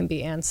why can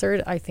be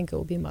answered, I think it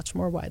will be much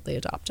more widely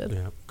adopted.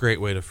 Yeah, great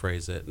way to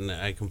phrase it, and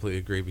I completely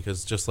agree,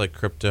 because just like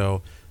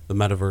crypto, the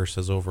metaverse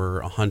has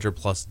over 100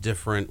 plus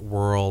different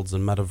worlds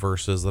and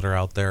metaverses that are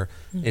out there.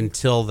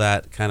 Until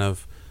that kind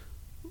of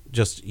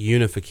just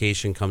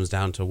unification comes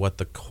down to what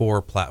the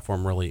core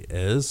platform really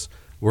is,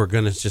 we're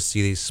going to just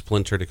see these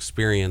splintered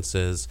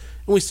experiences.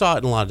 And we saw it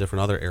in a lot of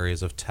different other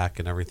areas of tech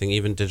and everything.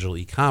 Even digital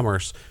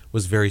e-commerce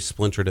was very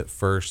splintered at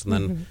first, and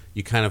then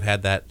you kind of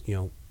had that,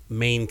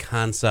 main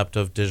concept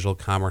of digital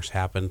commerce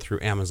happen through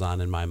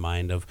Amazon, in my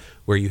mind, of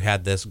where you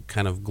had this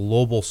kind of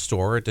global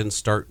store. It didn't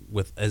start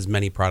with as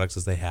many products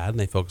as they had, and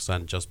they focused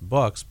on just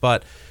books,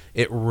 but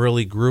it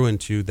really grew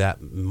into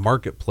that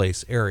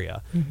marketplace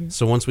area.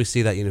 So once we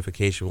see that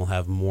unification, we'll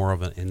have more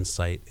of an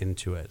insight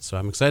into it. So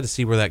I'm excited to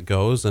see where that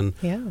goes, and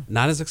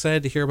not as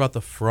excited to hear about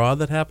the fraud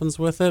that happens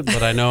with it,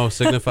 but I know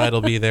Signified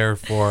will be there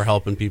for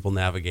helping people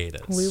navigate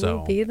it. We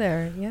will be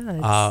there,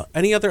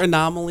 any other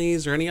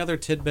anomalies or any other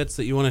tidbits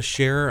that you want to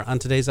share on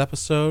today's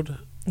episode?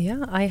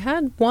 Yeah, I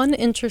had one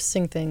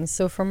interesting thing.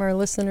 So from our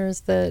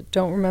listeners that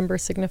don't remember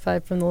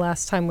Signified from the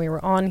last time we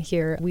were on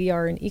here, we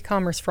are an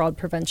e-commerce fraud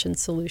prevention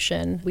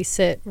solution. We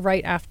sit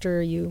right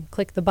after you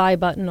click the buy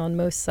button on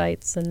most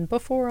sites and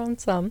before on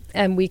some,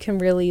 and we can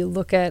really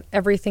look at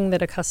everything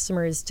that a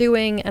customer is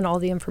doing and all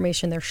the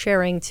information they're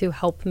sharing to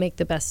help make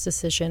the best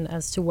decision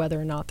as to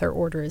whether or not their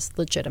order is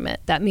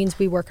legitimate. That means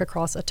we work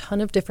across a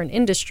ton of different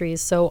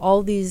industries. So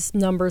all these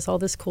numbers, all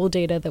this cool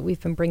data that we've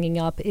been bringing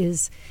up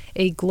is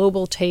a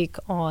global take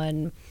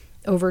on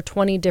over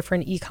 20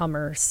 different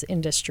e-commerce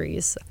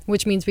industries,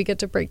 which means we get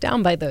to break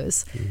down by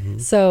those.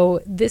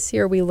 So this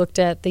year we looked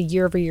at the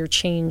year-over-year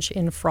change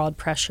in fraud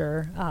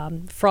pressure.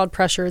 Fraud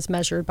pressure is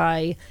measured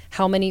by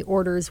how many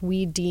orders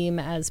we deem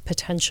as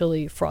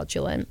potentially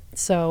fraudulent.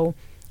 So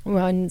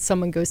when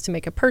someone goes to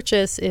make a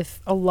purchase,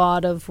 if a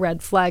lot of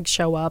red flags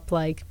show up,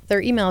 like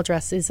their email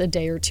address is a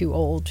day or two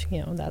old,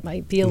 that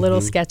might be a little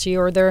sketchy,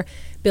 or their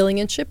billing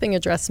and shipping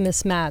address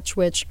mismatch,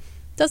 which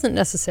doesn't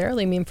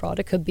necessarily mean fraud.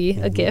 It could be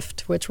a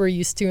gift, which we're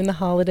used to in the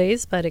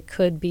holidays, but it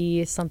could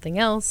be something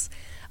else.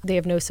 They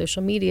have no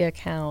social media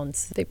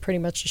accounts. They pretty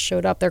much just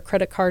showed up. Their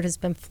credit card has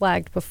been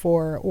flagged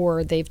before,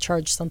 or they've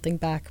charged something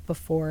back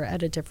before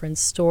at a different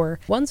store.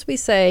 Once we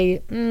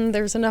say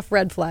there's enough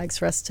red flags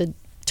for us to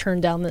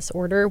turn down this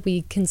order,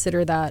 we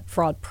consider that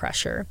fraud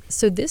pressure.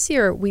 So this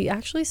year, we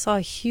actually saw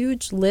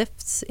huge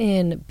lifts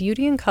in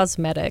beauty and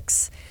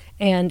cosmetics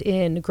and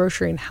in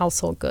grocery and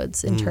household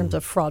goods in terms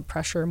of fraud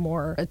pressure,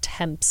 more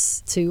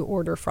attempts to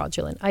order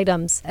fraudulent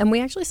items. And we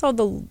actually saw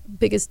the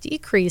biggest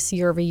decrease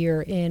year over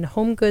year in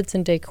home goods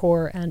and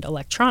decor and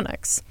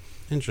electronics.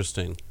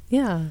 Interesting.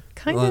 Yeah,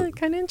 kind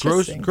of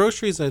interesting.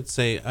 Groceries, I'd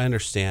say, I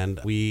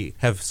understand. We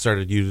have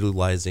started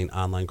utilizing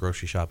online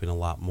grocery shopping a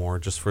lot more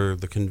just for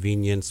the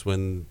convenience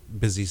when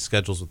busy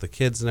schedules with the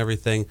kids and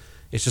everything.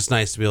 It's just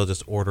nice to be able to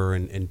just order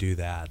and do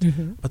that.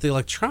 But the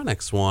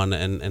electronics one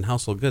and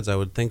household goods, I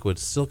would think, would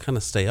still kind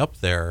of stay up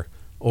there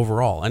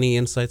overall. Any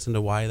insights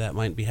into why that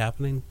might be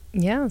happening?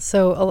 Yeah,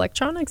 so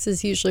electronics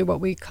is usually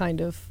what we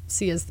kind of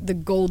see as the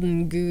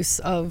golden goose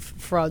of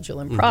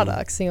fraudulent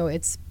products.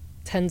 It's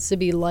tends to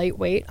be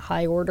lightweight,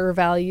 high order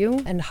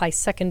value, and high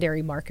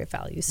secondary market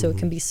value. So it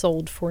can be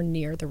sold for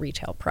near the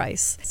retail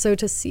price. So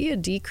to see a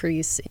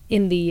decrease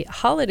in the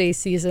holiday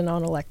season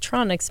on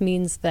electronics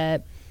means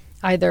that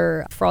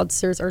either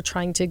fraudsters are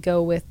trying to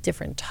go with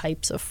different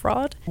types of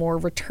fraud, more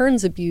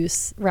returns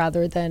abuse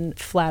rather than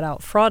flat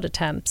out fraud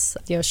attempts,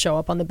 show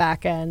up on the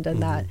back end.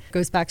 And that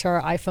goes back to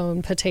our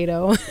iPhone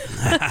potato,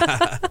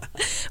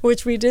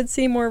 which we did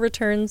see more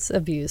returns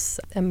abuse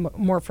and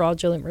more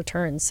fraudulent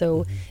returns.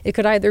 So it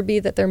could either be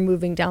that they're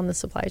moving down the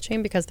supply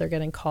chain because they're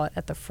getting caught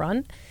at the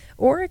front,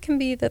 or it can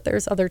be that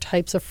there's other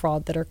types of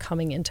fraud that are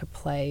coming into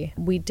play.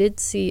 We did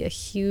see a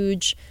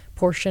huge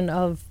portion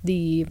of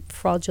the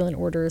fraudulent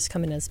orders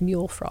come in as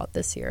mule fraud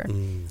this year,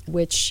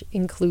 which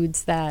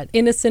includes that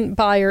innocent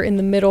buyer in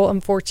the middle.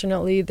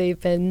 Unfortunately, they've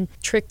been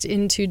tricked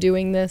into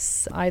doing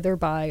this either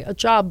by a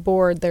job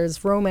board.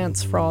 There's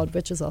romance fraud,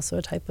 which is also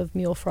a type of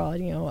mule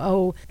fraud.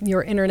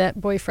 Your internet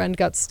boyfriend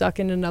got stuck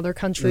in another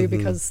country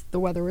because the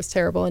weather was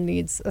terrible and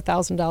needs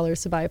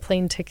 $1,000 to buy a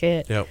plane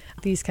ticket.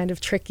 These kind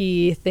of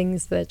tricky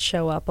things that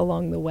show up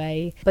along the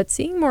way. But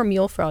seeing more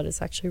mule fraud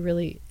is actually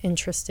really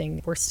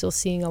interesting. We're still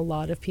seeing a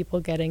lot of people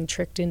getting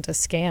tricked into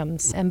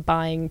scams and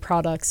buying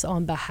products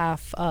on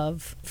behalf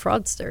of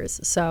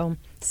fraudsters. So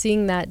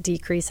seeing that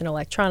decrease in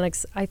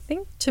electronics, I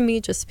think to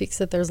me just speaks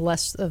that there's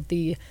less of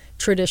the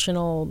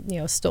traditional,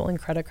 stolen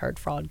credit card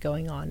fraud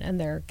going on, and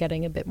they're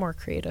getting a bit more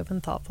creative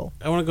and thoughtful.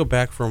 I want to go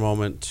back for a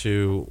moment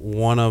to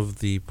one of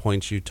the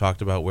points you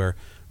talked about where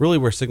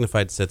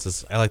Signifyd sits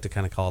is, I like to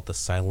kind of call it the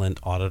silent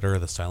auditor,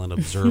 the silent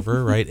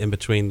observer, right? In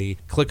between the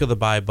click of the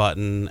buy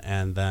button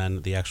and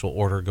then the actual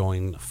order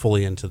going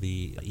fully into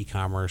the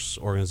e-commerce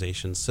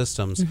organization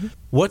systems.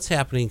 What's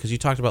happening? Because you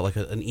talked about like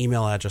an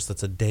email address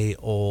that's a day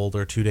old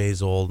or 2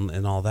 days old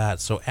and all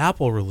that. So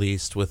Apple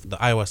released with the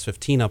iOS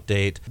 15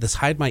 update this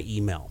Hide My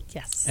Email.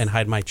 Yes. And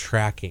Hide My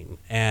Tracking.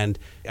 And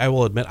I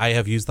will admit, I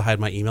have used the Hide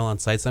My Email on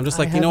sites. I'm just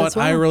like, you know what?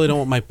 Well. I really don't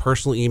want my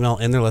personal email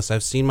in their list.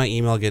 I've seen my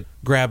email get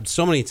grabbed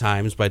so many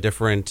times by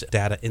different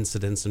data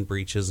incidents and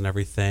breaches and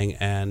everything.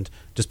 And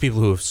just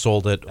people who have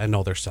sold it, I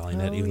know they're selling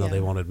it, even though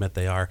they won't admit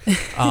they are.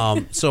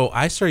 So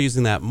I started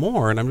using that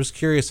more. And I'm just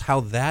curious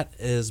how that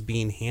is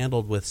being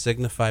handled with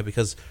Signifyd,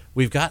 because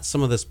we've got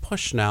some of this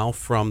push now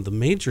from the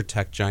major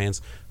tech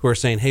giants who are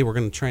saying, hey, we're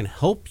going to try and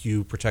help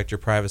you protect your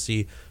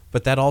privacy.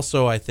 But that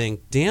also, I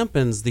think,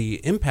 dampens the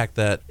impact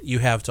that you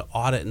have to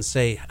audit and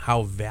say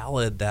how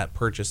valid that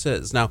purchase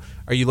is. Now,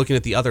 are you looking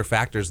at the other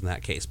factors in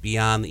that case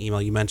beyond the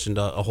email? You mentioned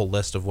a whole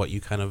list of what you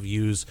kind of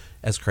use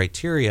as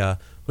criteria.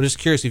 I'm just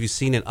curious if you've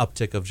seen an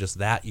uptick of just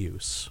that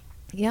use.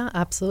 Yeah,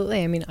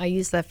 absolutely. I mean, I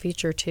use that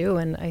feature too.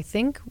 And I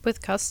think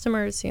with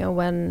customers,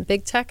 when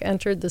big tech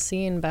entered the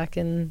scene back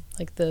in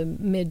like the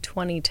mid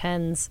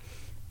 2010s,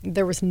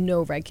 there was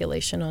no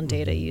regulation on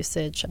data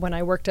usage. When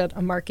I worked at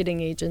a marketing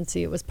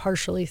agency, it was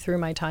partially through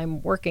my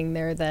time working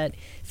there that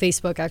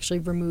Facebook actually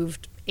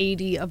removed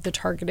 80 of the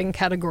targeting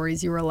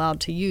categories you were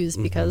allowed to use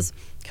because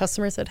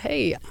customers said,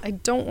 hey, I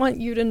don't want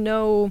you to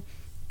know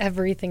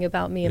everything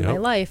about me in my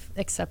life,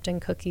 accepting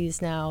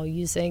cookies now,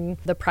 using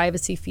the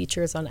privacy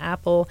features on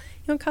Apple.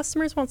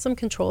 Customers want some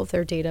control of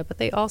their data, but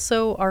they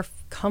also are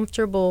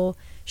comfortable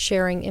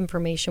sharing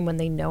information when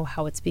they know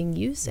how it's being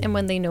used and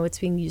when they know it's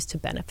being used to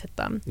benefit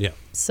them.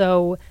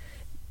 So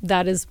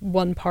that is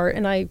one part,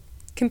 and I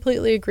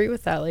completely agree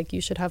with that. Like,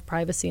 you should have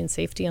privacy and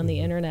safety on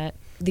the internet.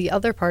 The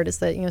other part is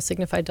that,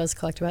 Signifyd does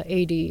collect about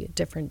 80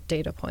 different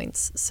data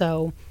points.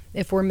 So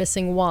if we're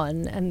missing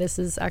one, and this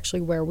is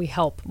actually where we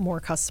help more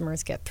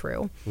customers get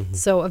through.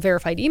 So a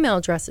verified email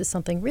address is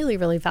something really,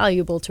 really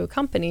valuable to a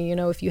company. You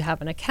know, if you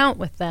have an account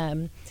with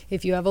them,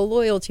 if you have a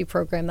loyalty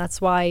program,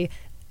 that's why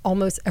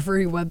almost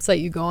every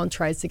website you go on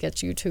tries to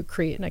get you to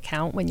create an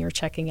account when you're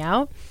checking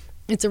out.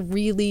 It's a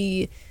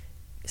really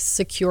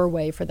secure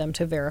way for them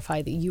to verify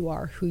that you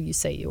are who you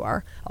say you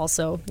are.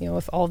 Also, you know,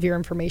 if all of your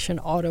information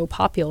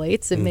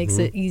auto-populates, it makes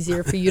it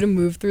easier for you to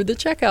move through the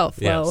checkout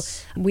flow.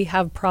 Yes. We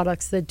have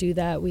products that do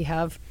that. We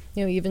have,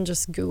 you know, even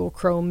just Google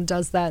Chrome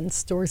does that and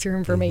stores your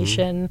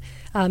information.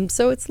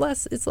 So it's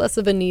less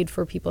of a need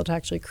for people to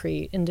actually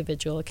create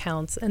individual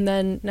accounts. And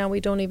then now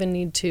we don't even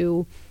need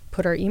to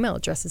put our email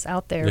addresses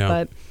out there.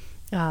 Yeah.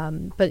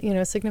 But you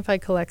know, Signify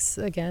collects,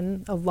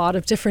 again, a lot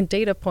of different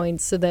data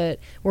points so that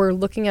we're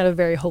looking at a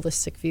very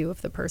holistic view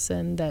of the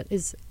person that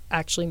is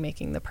actually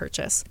making the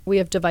purchase. We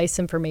have device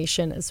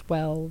information as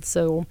well.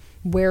 So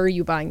where are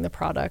you buying the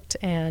product,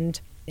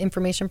 and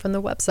information from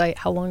the website.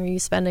 How long are you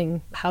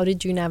spending? How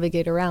did you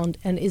navigate around?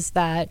 And is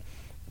that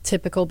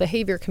typical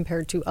behavior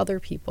compared to other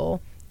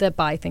people that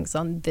buy things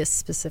on this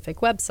specific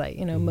website?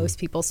 You know, most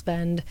people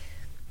spend,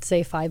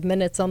 say, 5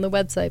 minutes on the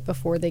website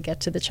before they get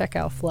to the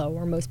checkout flow,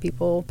 or most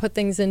people put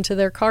things into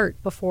their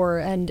cart before.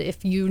 And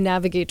if you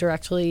navigate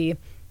directly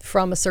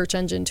from a search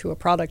engine to a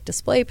product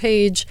display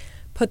page,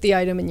 put the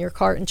item in your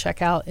cart and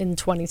check out in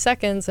 20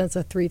 seconds, and it's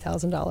a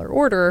 $3,000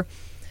 order,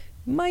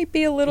 might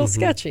be a little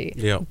sketchy.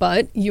 Yeah.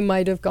 But you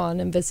might have gone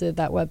and visited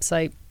that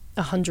website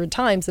 100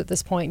 times at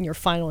this point, and you're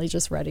finally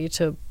just ready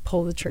to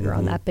pull the trigger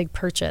on that big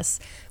purchase.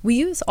 We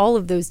use all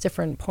of those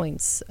different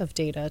points of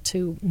data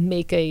to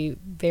make a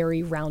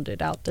very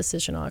rounded out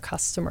decision on a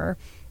customer.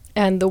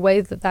 And the way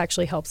that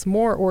actually helps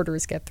more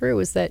orders get through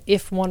is that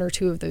if one or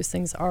two of those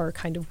things are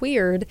kind of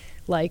weird,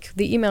 like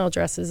the email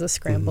address is a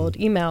scrambled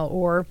email,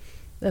 or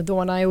the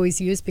one I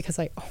always use because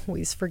I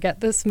always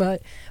forget this,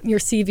 but your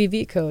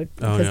CVV code,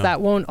 because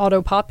that won't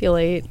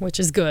auto-populate, which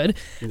is good.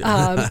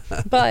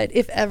 But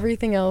if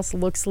everything else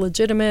looks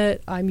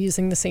legitimate, I'm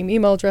using the same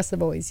email address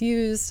I've always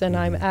used, and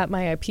I'm at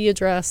my IP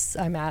address,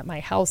 I'm at my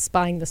house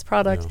buying this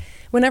product.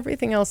 When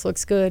everything else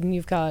looks good and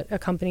you've got a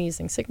company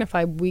using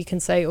Signify, we can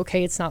say,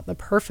 okay, it's not the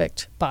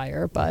perfect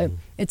buyer, but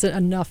it's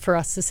enough for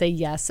us to say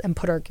yes and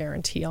put our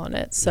guarantee on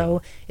it.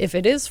 So if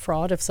it is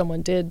fraud, if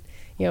someone did,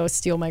 you know,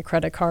 steal my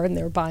credit card and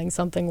they're buying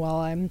something while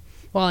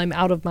I'm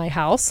out of my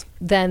house,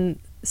 then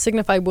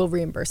Signify will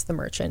reimburse the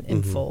merchant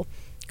in full.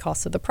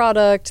 Cost of the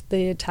product,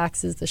 the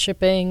taxes, the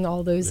shipping,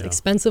 all those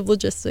expensive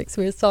logistics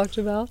we just talked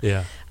about.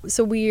 Yeah.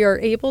 So we are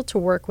able to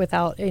work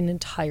without an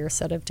entire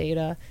set of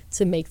data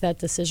to make that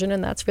decision.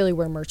 And that's really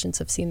where merchants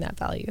have seen that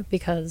value,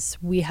 because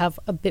we have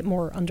a bit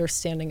more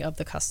understanding of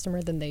the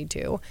customer than they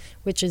do,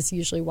 which is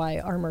usually why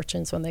our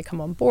merchants, when they come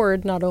on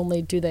board, not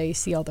only do they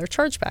see all their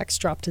chargebacks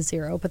drop to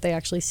zero, but they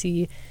actually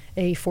see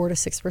a 4 to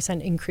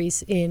 6%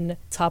 increase in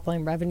top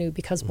line revenue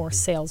because more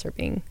sales are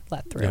being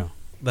let through. Yeah.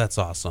 That's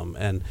awesome.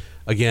 And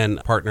again,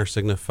 partner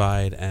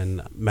Signified,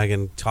 and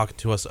Megan talking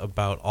to us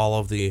about all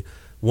of the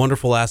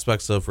wonderful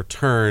aspects of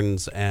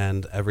returns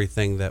and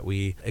everything that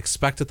we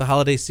expect at the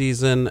holiday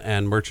season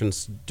and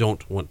merchants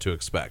don't want to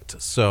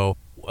expect. So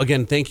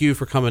again, thank you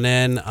for coming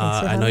in.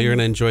 I know you're going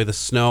to enjoy the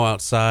snow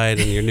outside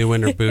and your new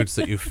winter boots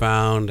that you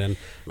found. And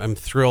I'm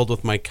thrilled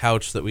with my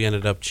couch that we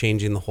ended up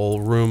changing the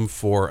whole room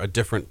for a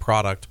different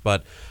product.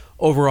 But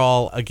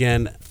overall,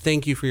 again,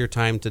 thank you for your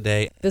time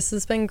today. This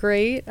has been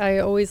great. I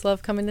always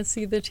love coming to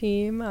see the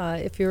team.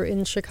 If you're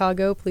in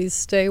Chicago, please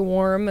stay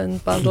warm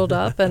and bundled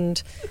up,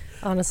 and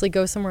honestly,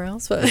 go somewhere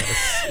else.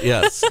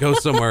 Yes, go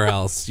somewhere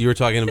else. You were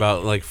talking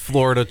about like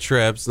Florida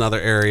trips and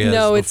other areas.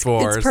 No,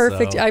 before, it's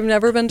perfect. So. I've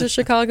never been to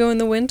Chicago in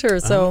the winter,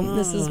 so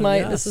this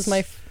is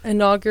my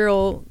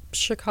inaugural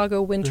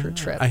Chicago winter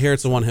trip. I hear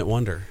it's a one-hit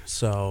wonder,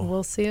 so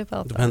we'll see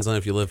about that. Depends on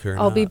if you live here or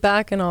I'll not. be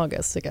back in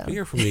August again. But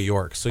you're from New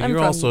York, so you're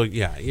also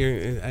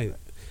you're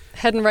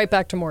heading right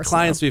back to more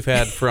clients snow. We've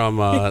had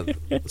from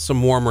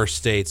some warmer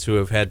states who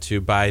have had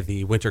to buy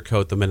the winter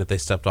coat the minute they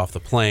stepped off the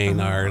plane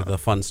are the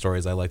fun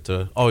stories I like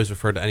to always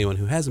refer to anyone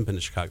who hasn't been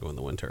to Chicago in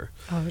the winter.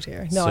 Oh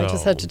dear. No, I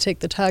just had to take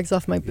the tags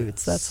off my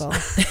boots, that's all.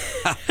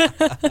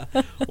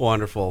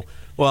 Wonderful.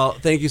 Well,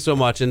 thank you so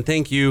much, and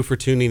thank you for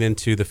tuning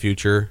into the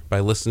future by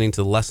listening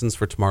to the Lessons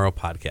for Tomorrow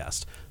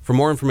podcast. For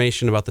more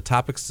information about the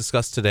topics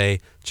discussed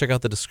today, check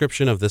out the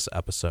description of this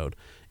episode.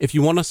 If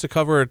you want us to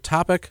cover a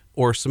topic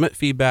or submit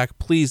feedback,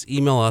 please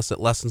email us at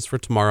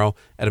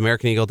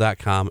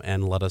lessonsfortomorrow@americaneagle.com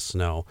and let us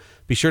know.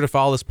 Be sure to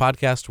follow this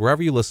podcast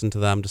wherever you listen to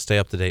them to stay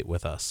up to date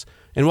with us.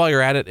 And while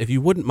you're at it, if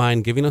you wouldn't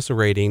mind giving us a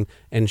rating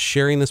and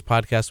sharing this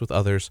podcast with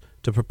others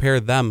to prepare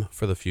them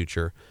for the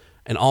future.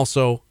 And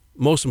also,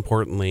 most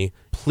importantly,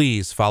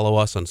 please follow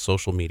us on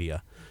social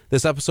media.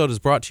 This episode is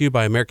brought to you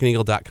by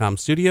AmericanEagle.com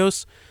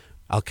Studios.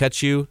 I'll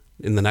catch you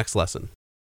in the next lesson.